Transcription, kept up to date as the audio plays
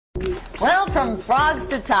Well, from frogs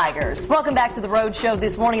to tigers. Welcome back to The Rhode Show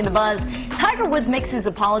this morning in The Buzz. Tiger Woods makes his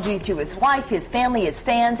apology to his wife, his family, his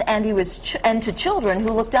fans, and to children who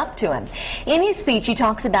looked up to him. In his speech, he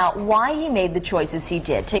talks about why he made the choices he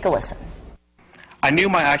did. Take a listen. I knew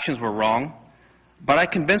my actions were wrong, but I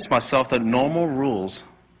convinced myself that normal rules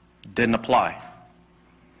didn't apply.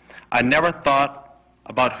 I never thought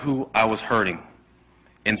about who I was hurting.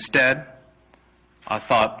 Instead, I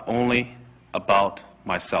thought only about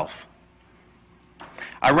myself.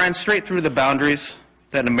 I ran straight through the boundaries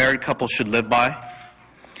that a married couple should live by.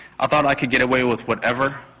 I thought I could get away with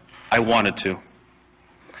whatever I wanted to.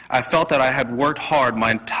 I felt that I had worked hard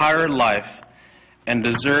my entire life and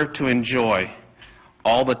deserved to enjoy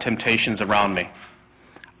all the temptations around me.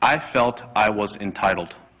 I felt I was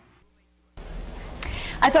entitled.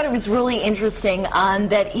 I thought it was really interesting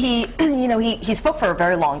that he, he spoke for a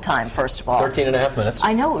very long time, first of all. 13 and a half minutes.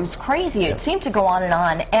 I know, it was crazy. Yeah. It seemed to go on.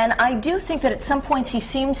 And I do think that at some points he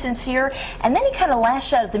seemed sincere, and then he kind of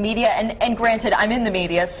lashed out at the media, and granted, I'm in the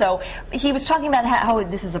media, so he was talking about how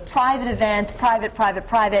this is a private event,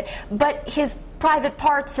 private, but his private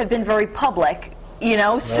parts have been very public.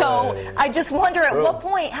 So I just wonder at what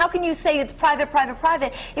point, how can you say it's private?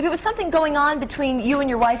 If it was something going on between you and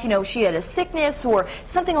your wife, she had a sickness or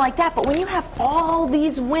something like that, but when you have all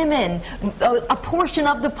these women, a portion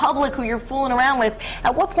of the public who you're fooling around with,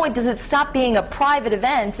 at what point does it stop being a private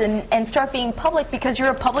event and start being public because you're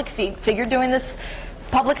a public figure doing this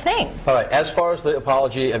public thing? All right, as far as the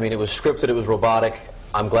apology, I mean, it was scripted, it was robotic.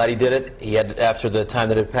 I'm glad he did it. He had, after the time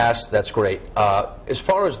that had passed, that's great. As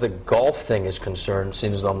far as the golf thing is concerned,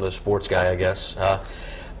 seems as though I'm the sports guy, I guess.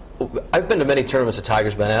 I've been to many tournaments that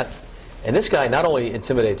Tiger's been at, and this guy not only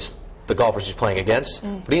intimidates the golfers he's playing against,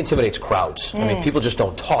 but he intimidates crowds. I mean, people just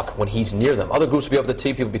don't talk when he's near them. Other groups will be up the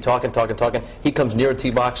tee, people will be talking. He comes near a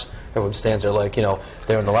tee box, everyone stands there like,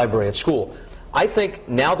 they're in the library at school. I think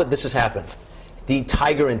now that this has happened, the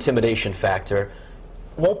Tiger intimidation factor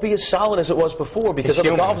won't be as solid as it was before, because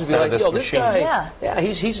other golfers will be like, yo, this guy,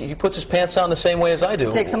 he puts his pants on the same way as I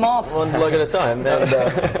do. Takes them off. One leg at a time.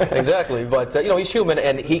 And, exactly. But, he's human,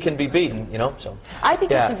 and he can be beaten, so. I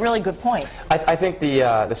think that's a really good point. I think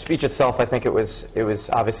the speech itself, I think it was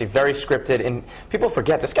obviously very scripted, and people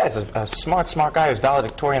forget, this guy's a smart guy. He was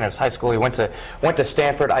valedictorian at his high school. He went to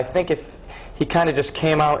Stanford. I think if he kind of just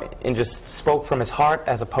came out and just spoke from his heart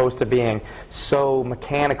as opposed to being so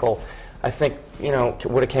mechanical, I think,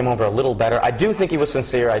 would have came over a little better. I do think he was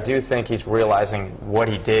sincere. I do think he's realizing what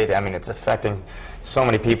he did. I mean, it's affecting so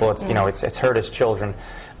many people. It's, it's hurt his children.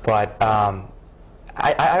 But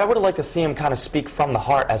I would have liked to see him kind of speak from the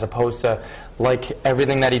heart, as opposed to, like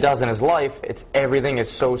everything that he does in his life, everything is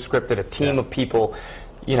so scripted. A team of people,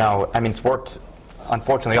 I mean, it's worked,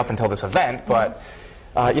 unfortunately, up until this event, but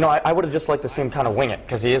I would have just liked to see him kind of wing it,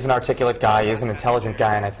 because he is an articulate guy, he is an intelligent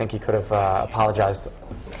guy, and I think he could have apologized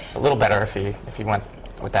a little better if he went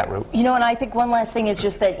with that route. And I think one last thing is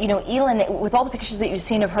just that, Elin, with all the pictures that you've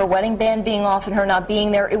seen of her wedding band being off and her not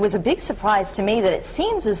being there, it was a big surprise to me that it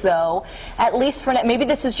seems as though, at least for now, maybe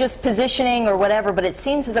this is just positioning or whatever, but it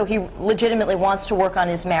seems as though he legitimately wants to work on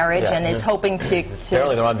his marriage and is hoping to...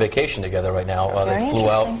 Apparently they're on vacation together right now. They flew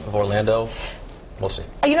out of Orlando. We'll see.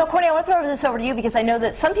 Courtney, I want to throw this over to you, because I know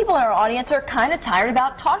that some people in our audience are kind of tired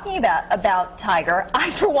about talking about Tiger.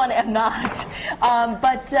 I, for one, am not.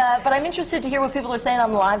 But I'm interested to hear what people are saying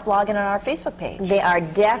on the live blog and on our Facebook page. They are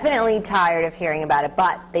definitely tired of hearing about it,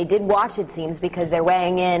 but they did watch, it seems, because they're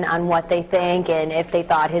weighing in on what they think and if they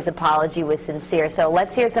thought his apology was sincere. So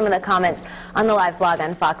let's hear some of the comments on the live blog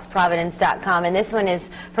on foxprovidence.com. And this one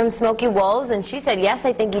is from Smokey Wolves, and she said, yes,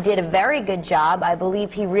 I think he did a very good job. I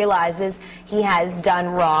believe he realizes he has done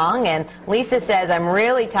wrong. And Lisa says, I'm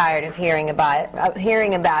really tired of hearing about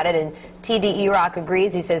it. And TDE Rock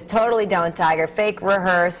agrees. He says, totally don't, Tiger. Fake,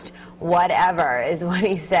 rehearsed, whatever is what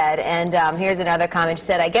he said. And here's another comment. She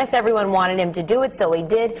said, I guess everyone wanted him to do it, so he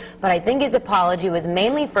did, but I think his apology was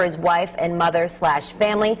mainly for his wife and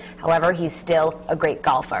mother/family. However, he's still a great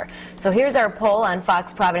golfer. So here's our poll on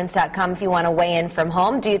foxprovidence.com if you want to weigh in from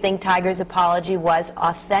home. Do you think Tiger's apology was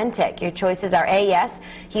authentic? Your choices are A, yes,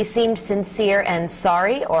 he seemed sincere and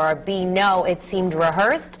sorry, or B, no, it seemed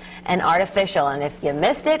rehearsed and artificial. And if you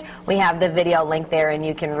missed it, we have the video link there, and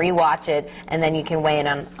you can rewatch it, and then you can weigh in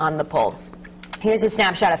on the poll. Here's a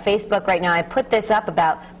snapshot of Facebook right now. I put this up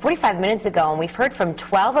about 45 minutes ago, and we've heard from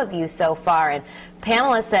 12 of you so far. And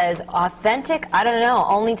Pamela says, authentic? I don't know.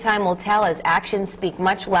 Only time will tell, as actions speak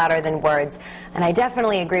much louder than words. And I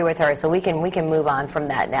definitely agree with her, so we can move on from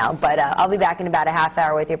that now. But I'll be back in about a half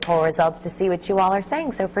hour with your poll results to see what you all are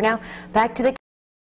saying. So for now, back to the